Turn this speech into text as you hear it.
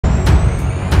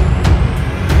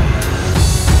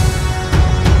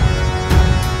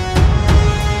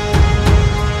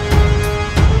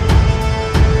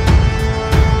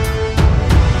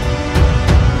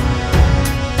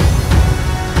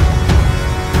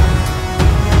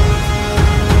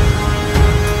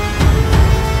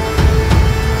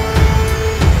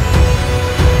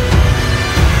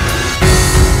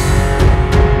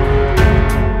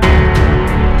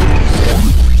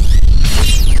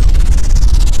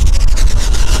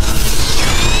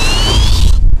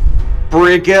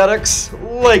Brick addicts,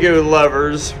 Lego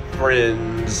lovers,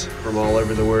 friends from all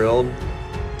over the world.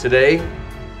 Today,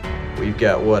 we've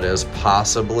got what is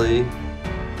possibly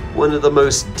one of the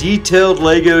most detailed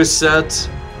Lego sets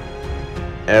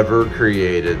ever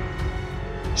created.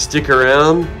 Stick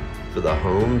around for the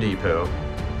Home Depot.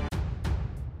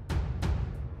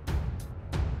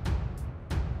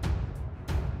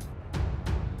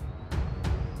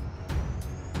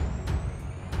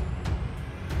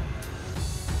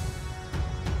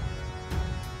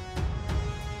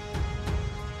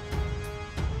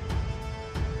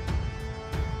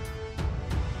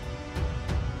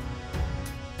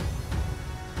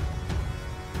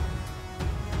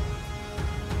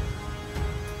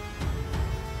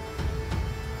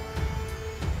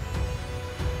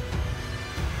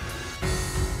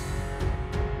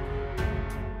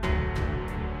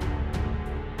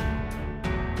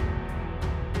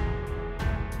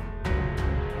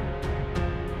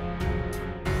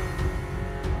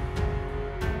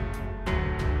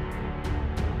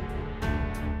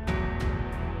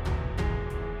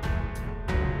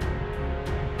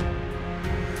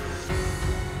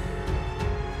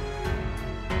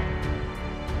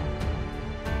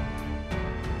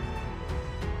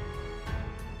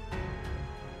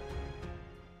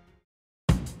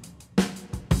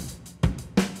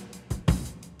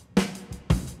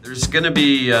 There's going to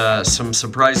be some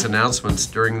surprise announcements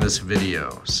during this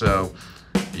video, so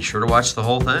be sure to watch the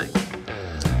whole thing.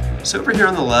 So over here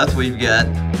on the left, we've got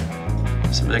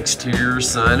some exterior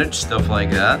signage, stuff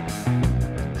like that.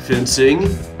 Fencing,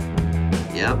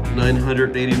 yep,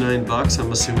 989 bucks.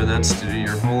 I'm assuming that's to do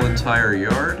your whole entire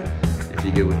yard. If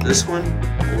you go with this one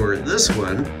or this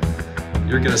one,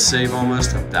 you're going to save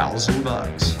almost $1,000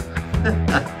 bucks.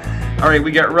 All right,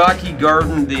 we got Rocky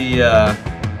Garden, the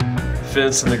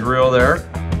fence and the grill there,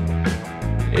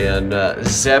 and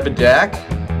Zabadak,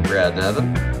 Brad and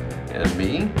Evan, and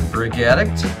me, Brick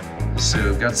Addict.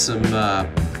 So got some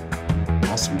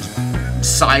awesome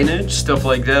signage, stuff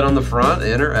like that on the front,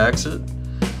 enter, exit.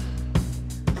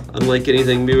 Unlike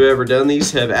anything we've ever done,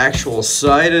 these have actual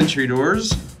side entry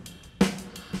doors,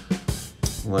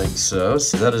 like so.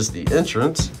 So that is the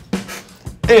entrance,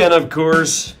 and of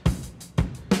course,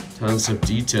 tons of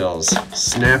details.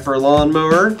 Snapper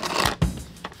lawnmower.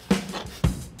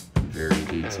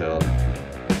 Detailed.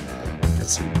 Got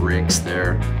some bricks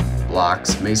there,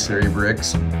 blocks, masonry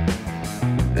bricks,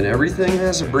 and everything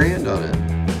has a brand on it.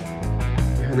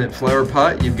 Behind that flower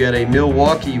pot, you've got a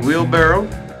Milwaukee wheelbarrow.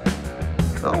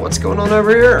 Oh, what's going on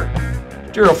over here?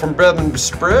 Daryl from Brevin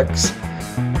Bricks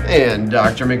and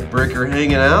Dr. McBricker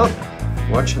hanging out,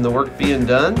 watching the work being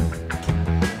done.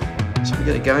 So we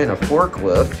got a guy in a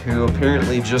forklift who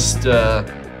apparently just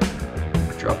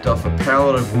dropped off a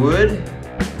pallet of wood,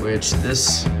 which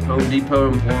this Home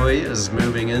Depot employee is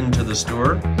moving into the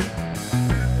store.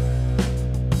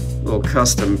 Little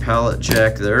custom pallet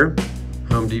jack there,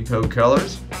 Home Depot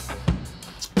colors.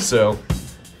 So,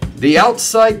 the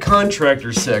outside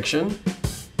contractor section,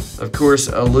 of course,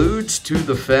 alludes to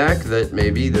the fact that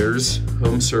maybe there's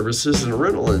home services and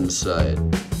rental inside.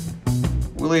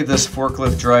 We'll leave this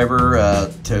forklift driver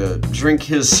to drink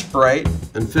his Sprite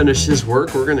and finish his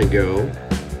work. We're gonna go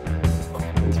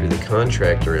through the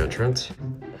contractor entrance.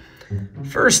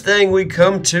 First thing we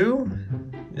come to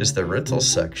is the rental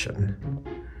section.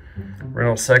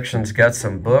 Rental section's got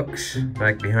some books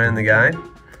back behind the guy,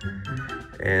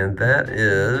 and that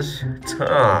is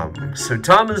Tom. So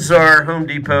Tom is our Home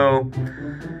Depot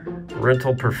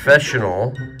rental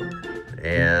professional,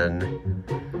 and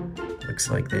looks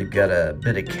like they've got a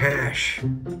bit of cash.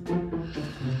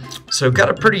 So got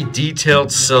a pretty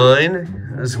detailed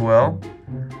sign as well.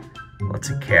 Lots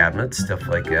of cabinets, stuff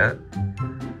like that.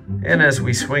 And as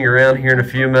we swing around here in a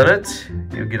few minutes,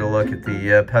 you'll get a look at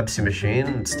the Pepsi machine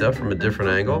and stuff from a different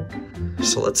angle.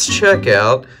 So let's check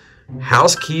out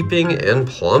housekeeping and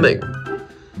plumbing.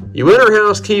 You enter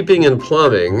housekeeping and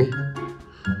plumbing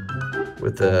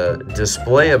with a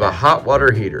display of a hot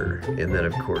water heater, and then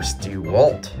of course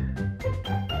DeWalt.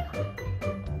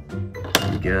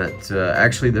 We got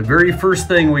actually the very first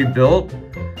thing we built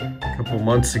a couple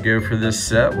months ago for this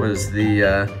set was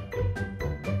the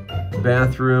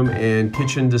bathroom and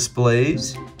kitchen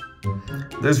displays.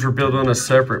 Those were built on a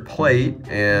separate plate,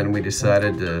 and we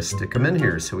decided to stick them in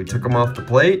here. So we took them off the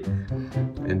plate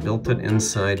and built it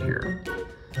inside here.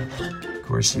 Of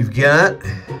course, you've got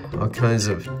all kinds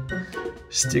of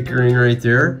stickering right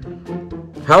there.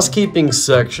 Housekeeping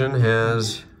section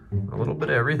has a little bit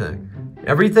of everything.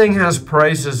 Everything has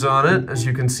prices on it, as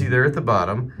you can see there at the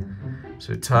bottom.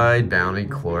 So Tide, Bounty,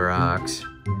 Clorox.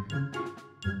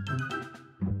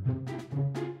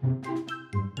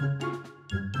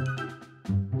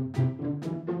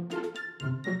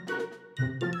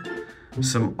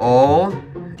 some all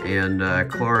and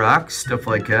Clorox, stuff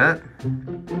like that,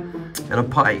 and a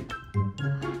pipe.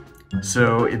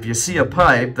 So if you see a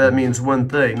pipe, that means one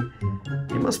thing: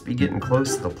 you must be getting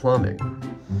close to the plumbing.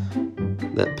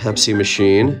 That Pepsi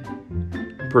machine,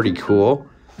 pretty cool.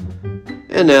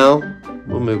 And now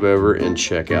we'll move over and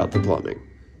check out the plumbing.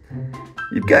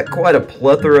 You've got quite a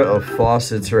plethora of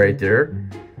faucets right there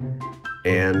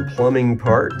and plumbing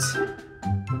parts.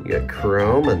 You got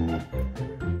chrome and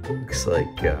looks like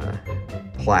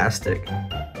plastic.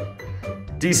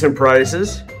 Decent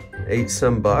prices,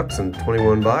 $8 bucks and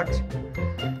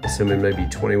 $21. Assuming maybe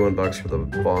 $21 for the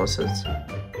faucets.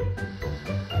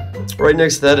 Right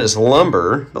next to that is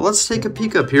lumber, but let's take a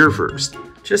peek up here first.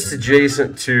 Just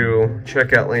adjacent to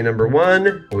checkout lane number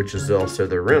 1, which is also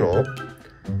the rental,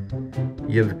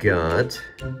 you've got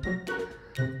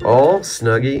all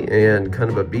Snuggie and kind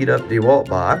of a beat up DeWalt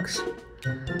box.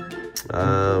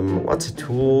 Lots of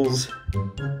tools,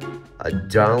 a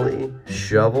dolly,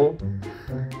 shovel,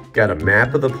 got a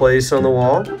map of the place on the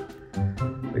wall.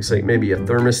 Looks like maybe a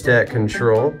thermostat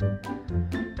control.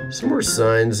 Some more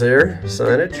signs there,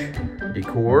 signage,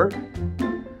 decor,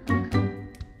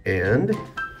 and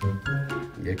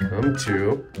you come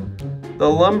to the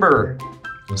lumber.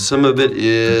 Some of it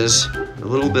is a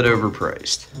little bit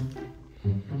overpriced.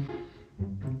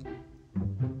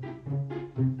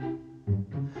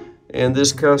 And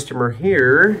this customer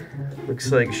here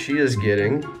looks like she is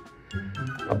getting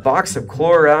a box of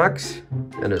Clorox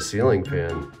and a ceiling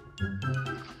fan.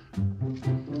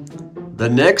 The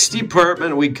next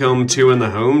department we come to in the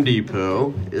Home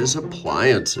Depot is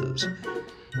appliances.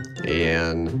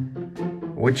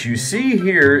 And what you see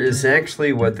here is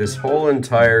actually what this whole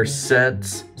entire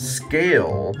set's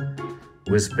scale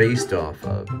was based off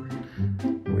of.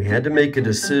 We had to make a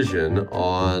decision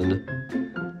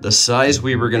on the size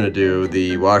we were going to do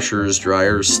the washers,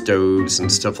 dryers, stoves,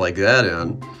 and stuff like that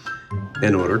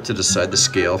in order to decide the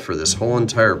scale for this whole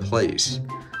entire place.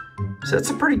 So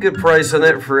that's a pretty good price on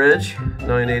that fridge,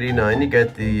 $9.89. You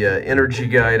got the energy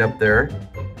guide up there,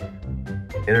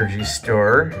 Energy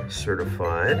Star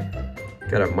certified.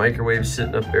 Got a microwave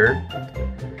sitting up there.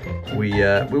 We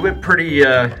went pretty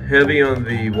heavy on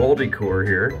the wall decor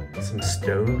here. Some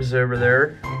stoves over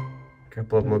there. A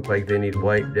couple of them look like they need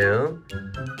wiped down.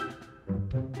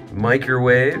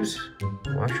 Microwaves,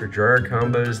 washer dryer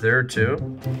combos there too.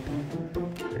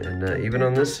 And even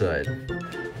on this side,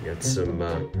 you got some.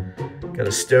 Got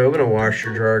a stove and a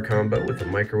washer dryer combo with a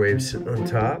microwave sitting on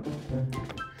top.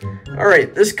 All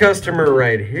right, this customer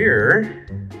right here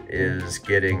is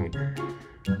getting,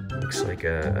 looks like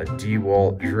a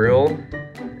DeWalt drill,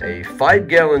 a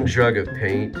 5-gallon jug of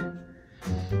paint.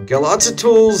 Got lots of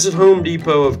tools at Home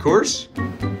Depot, of course.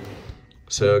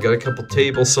 So got a couple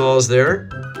table saws there.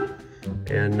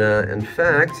 And in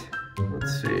fact,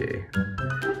 let's see.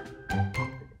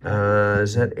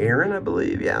 Is that Aaron, I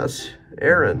believe? Yes,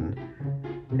 Aaron.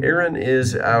 Aaron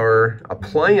is our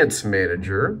appliance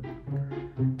manager,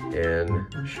 and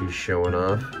she's showing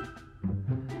off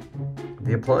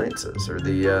the appliances, or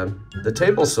the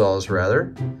table saws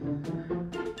rather,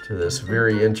 to this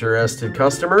very interested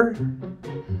customer.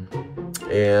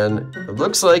 And it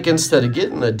looks like instead of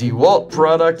getting a DeWalt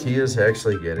product, he is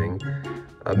actually getting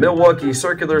a Milwaukee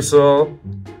circular saw,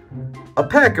 a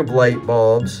pack of light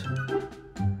bulbs,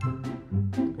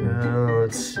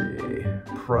 let's see,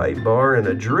 pry bar, and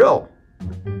a drill.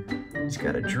 He's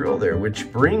got a drill there, which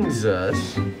brings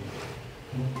us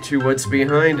to what's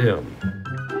behind him.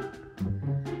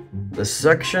 The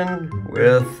section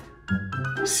with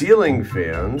ceiling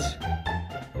fans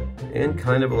and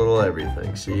kind of a little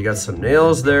everything. So you got some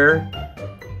nails there,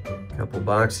 a couple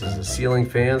boxes of ceiling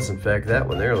fans. In fact, that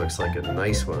one there looks like a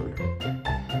nice one.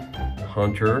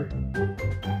 Hunter.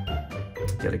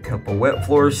 Got a couple wet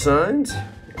floor signs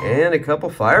and a couple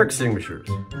fire extinguishers.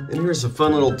 And here's a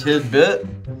fun little tidbit.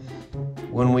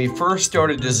 When we first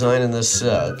started designing this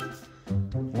set,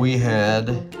 we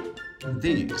had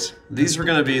these. These were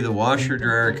gonna be the washer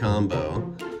dryer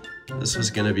combo. This was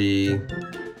gonna be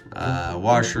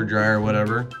washer dryer,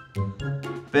 whatever,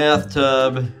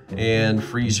 bathtub, and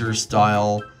freezer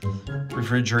style,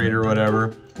 refrigerator,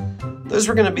 whatever. Those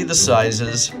were gonna be the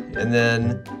sizes. And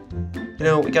then, you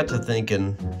know, we got to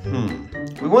thinking,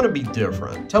 we want to be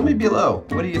different. Tell me below,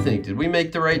 what do you think? Did we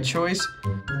make the right choice?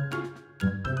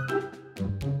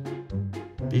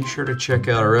 Be sure to check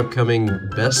out our upcoming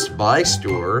Best Buy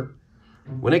store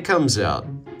when it comes out,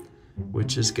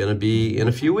 which is going to be in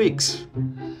a few weeks.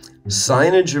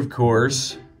 Signage, of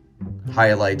course,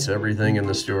 highlights everything in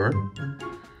the store.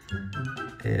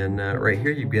 And right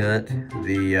here you've got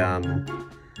the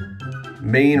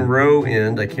main row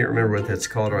end. I can't remember what that's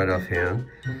called right offhand,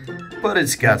 but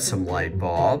it's got some light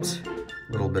bulbs,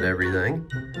 a little bit of everything.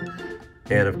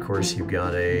 And of course you've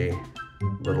got a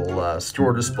little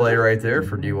store display right there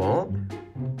for DeWalt.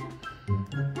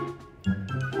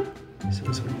 So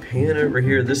as we pan over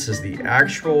here, this is the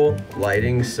actual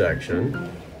lighting section,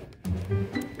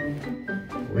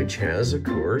 which has, of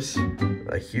course,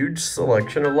 a huge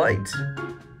selection of lights.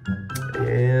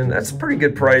 And that's a pretty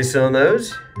good price on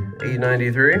those,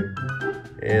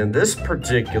 $8.93. And this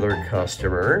particular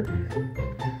customer,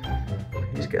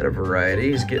 he's got a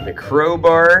variety. He's getting a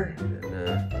crowbar,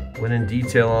 and went in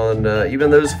detail on even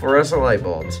those fluorescent light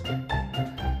bulbs.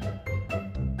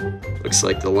 Looks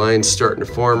like the line's starting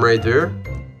to form right there.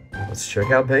 Let's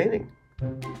check out painting.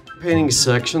 Painting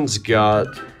section's got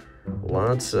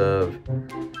lots of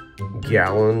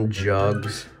gallon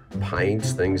jugs,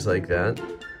 pints, things like that.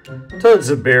 Tons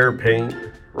of Behr paint,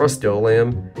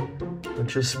 Rust-Oleum,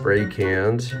 bunch of spray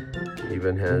cans.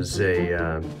 Even has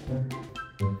a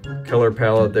color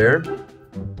palette there.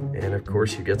 And of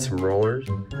course you get some rollers.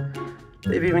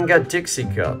 They've even got Dixie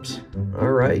cups.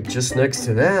 All right, just next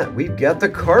to that, we've got the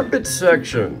carpet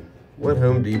section. What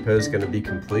Home Depot is going to be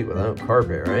complete without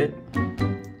carpet, right?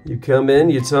 You come in,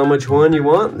 you tell them which one you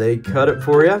want, they cut it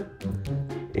for you.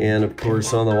 And of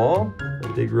course on the wall,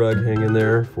 a big rug hanging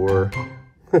there for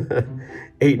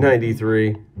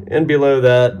 $8.93. And below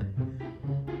that,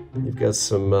 you've got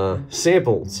some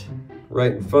samples.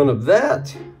 Right in front of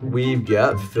that, we've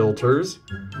got filters,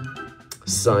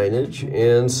 signage,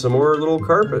 and some more little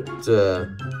carpet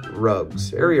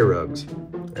rugs, area rugs.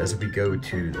 As we go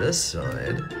to this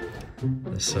side,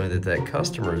 the side that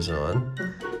customer is on,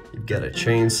 you've got a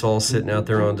chainsaw sitting out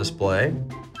there on display.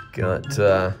 Got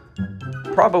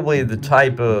probably the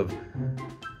type of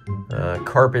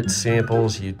carpet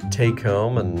samples you take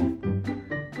home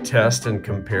and test and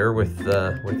compare with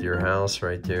your house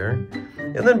right there.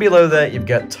 And then below that, you've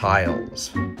got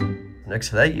tiles. Next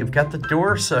to that, you've got the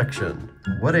door section.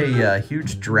 What a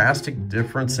huge drastic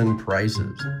difference in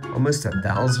prices. Almost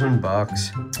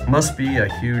 $1,000. Must be a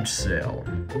huge sale.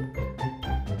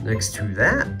 Next to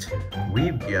that,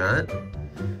 we've got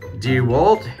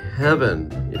DeWalt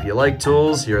Heaven. If you like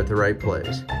tools, you're at the right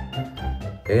place.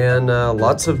 And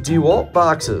lots of DeWalt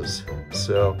boxes.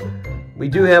 So we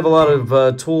do have a lot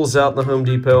of tools out in the Home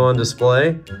Depot on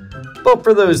display. But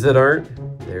for those that aren't,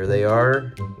 there they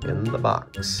are in the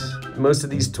box. Most of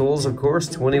these tools, of course,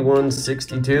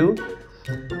 $21.62.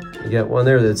 You got one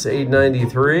there that's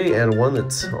 $8.93 and one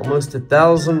that's almost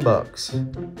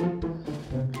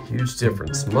 $1,000. Huge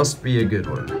difference. Must be a good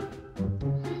one.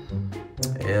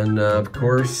 And of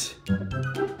course,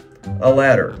 a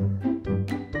ladder.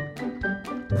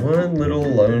 One little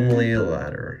lonely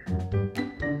ladder.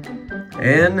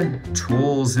 And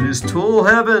tools. It is tool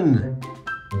heaven.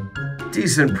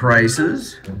 Decent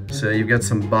prices. So you've got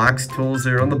some box tools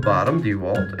there on the bottom,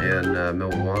 DeWalt and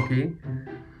Milwaukee.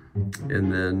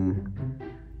 And then a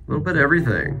little bit of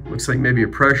everything. Looks like maybe a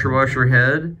pressure washer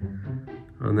head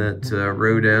on that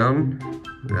row down.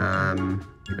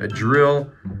 A drill,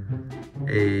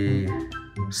 a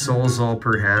Sawzall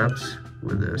perhaps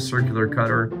with a circular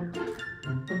cutter.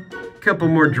 A couple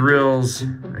more drills,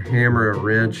 a hammer, a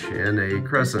wrench, and a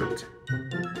crescent.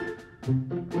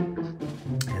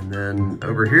 And then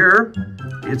over here,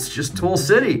 it's just Tool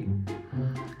City.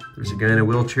 There's a guy in a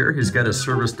wheelchair who's got a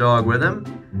service dog with him,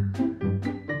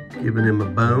 giving him a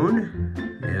bone.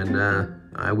 And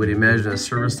I would imagine a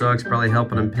service dog's probably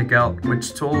helping him pick out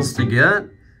which tools to get.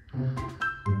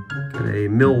 Got a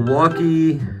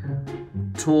Milwaukee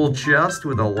tool chest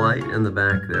with a light in the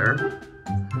back there.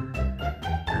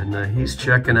 And he's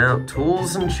checking out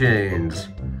tools and chains.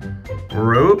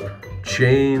 Rope,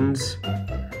 chains,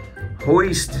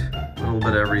 hoist, a little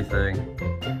bit of everything.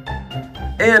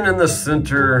 And in the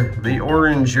center, the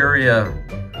orange area,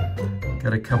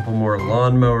 got a couple more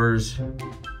lawnmowers.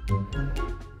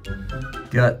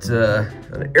 Got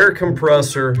an air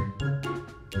compressor.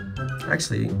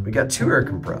 Actually, we got two air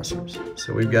compressors.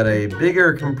 So we've got a big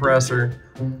air compressor.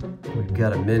 We've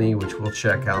got a mini, which we'll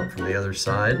check out from the other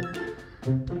side.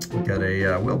 We've got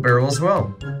a wheelbarrow as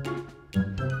well.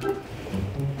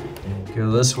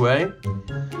 Go this way.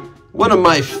 One of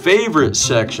my favorite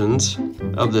sections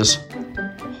of this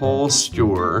whole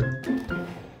store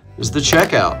is the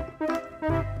checkout.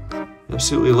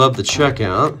 Absolutely love the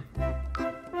checkout.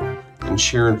 And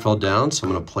Sharon fell down, so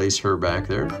I'm going to place her back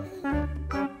there.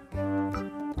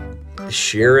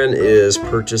 Sharon is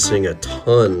purchasing a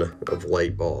ton of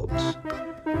light bulbs.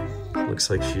 Looks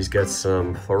like she's got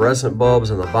some fluorescent bulbs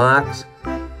in the box.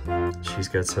 She's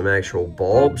got some actual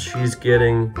bulbs she's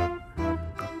getting.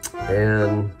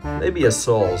 And maybe a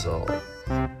Sawzall.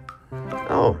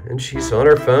 Oh, and she's on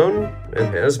her phone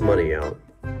and has money out.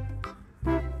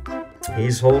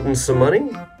 He's holding some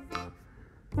money.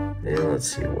 And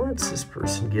let's see, what's this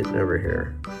person getting over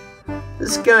here?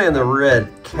 This guy in the red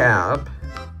cap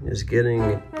is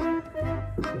getting,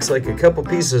 looks like a couple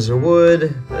pieces of wood,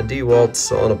 a DeWalt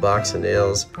saw, and a box of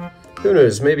nails. Who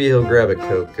knows, maybe he'll grab a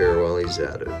Coke there while he's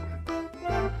at it.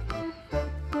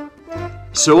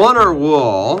 So on our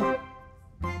wall,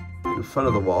 in front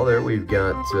of the wall there, we've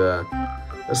got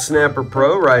a Snapper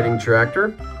Pro riding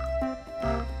tractor.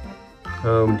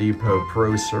 Home Depot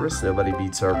Pro Service, nobody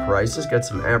beats our prices. Got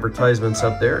some advertisements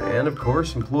up there, and of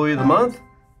course, Employee of the Month,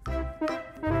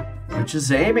 which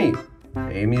is Amy.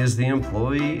 Amy is the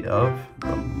Employee of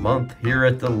the Month here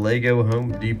at the Lego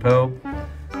Home Depot.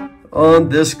 On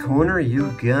this corner,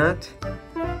 you've got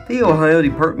the Ohio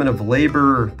Department of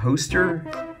Labor poster.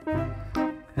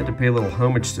 Had to pay a little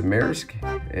homage to Maersk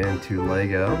and to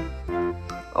Lego.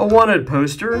 A wanted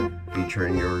poster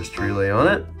featuring yours truly on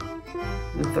it.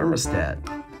 The thermostat.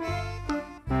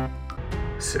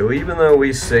 So even though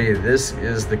we say this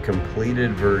is the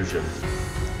completed version,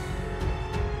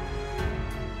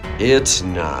 it's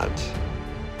not.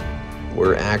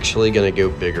 We're actually going to go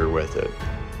bigger with it.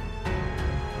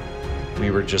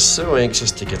 We were just so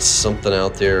anxious to get something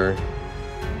out there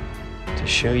to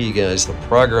show you guys the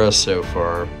progress so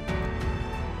far.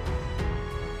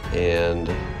 And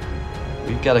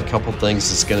we've got a couple things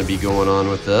that's going to be going on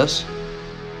with this,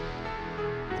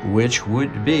 which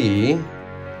would be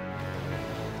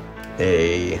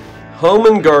a home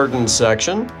and garden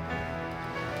section,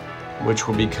 which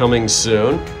will be coming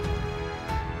soon.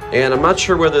 And I'm not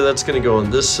sure whether that's going to go on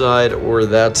this side or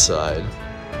that side.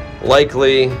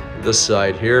 Likely this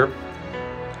side here.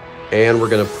 And we're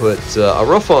going to put a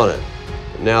roof on it.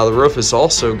 Now the roof is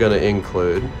also going to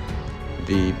include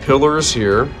the pillars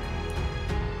here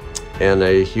and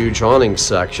a huge awning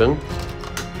section.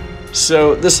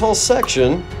 So this whole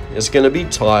section is going to be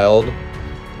tiled,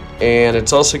 and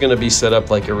it's also going to be set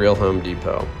up like a real Home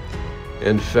Depot.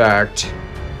 In fact,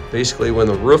 basically when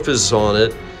the roof is on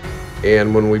it,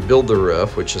 and when we build the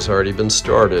roof, which has already been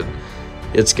started,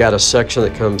 it's got a section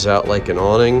that comes out like an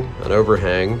awning, an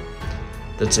overhang,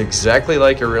 that's exactly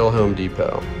like a real Home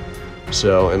Depot.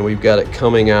 So, and we've got it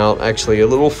coming out actually a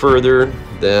little further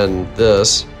than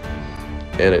this,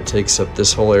 and it takes up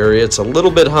this whole area. It's a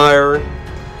little bit higher,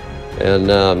 and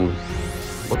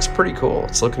looks pretty cool.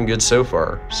 It's looking good so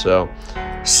far. So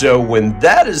when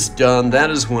that is done, that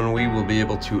is when we will be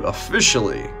able to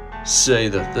officially say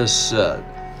that this set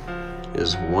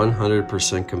is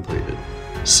 100% completed.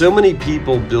 So many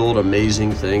people build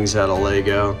amazing things out of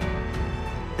Lego,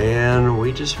 and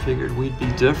we just figured we'd be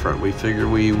different. We figured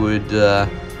we would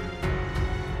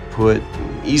put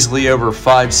easily over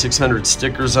 500-600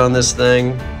 stickers on this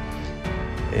thing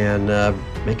and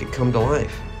make it come to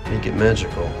life, make it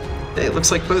magical. Hey, it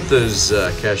looks like both those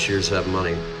cashiers have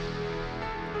money.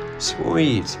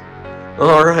 Sweet.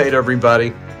 All right,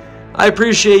 everybody. I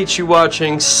appreciate you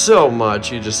watching so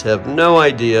much. You just have no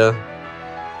idea.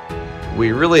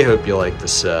 We really hope you like the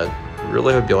set. We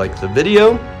really hope you like the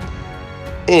video.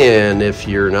 And if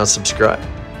you're not subscribed,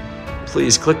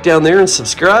 please click down there and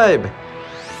subscribe.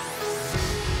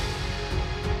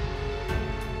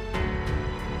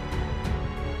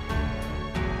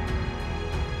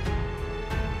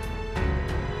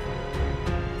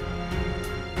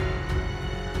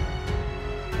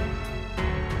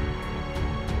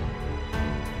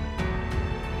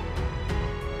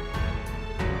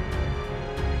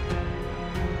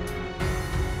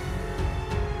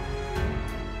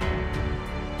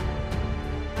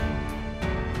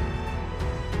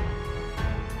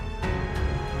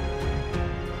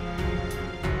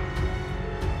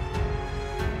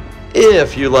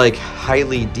 If you like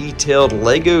highly detailed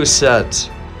Lego sets,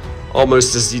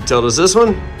 almost as detailed as this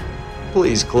one,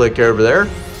 please click over there.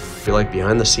 If you like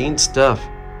behind the scenes stuff,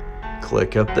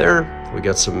 click up there. We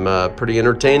got some pretty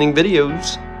entertaining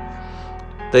videos.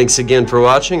 Thanks again for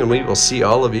watching, and we will see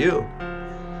all of you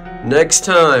next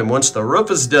time once the roof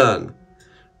is done,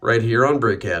 right here on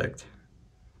Brick Addict.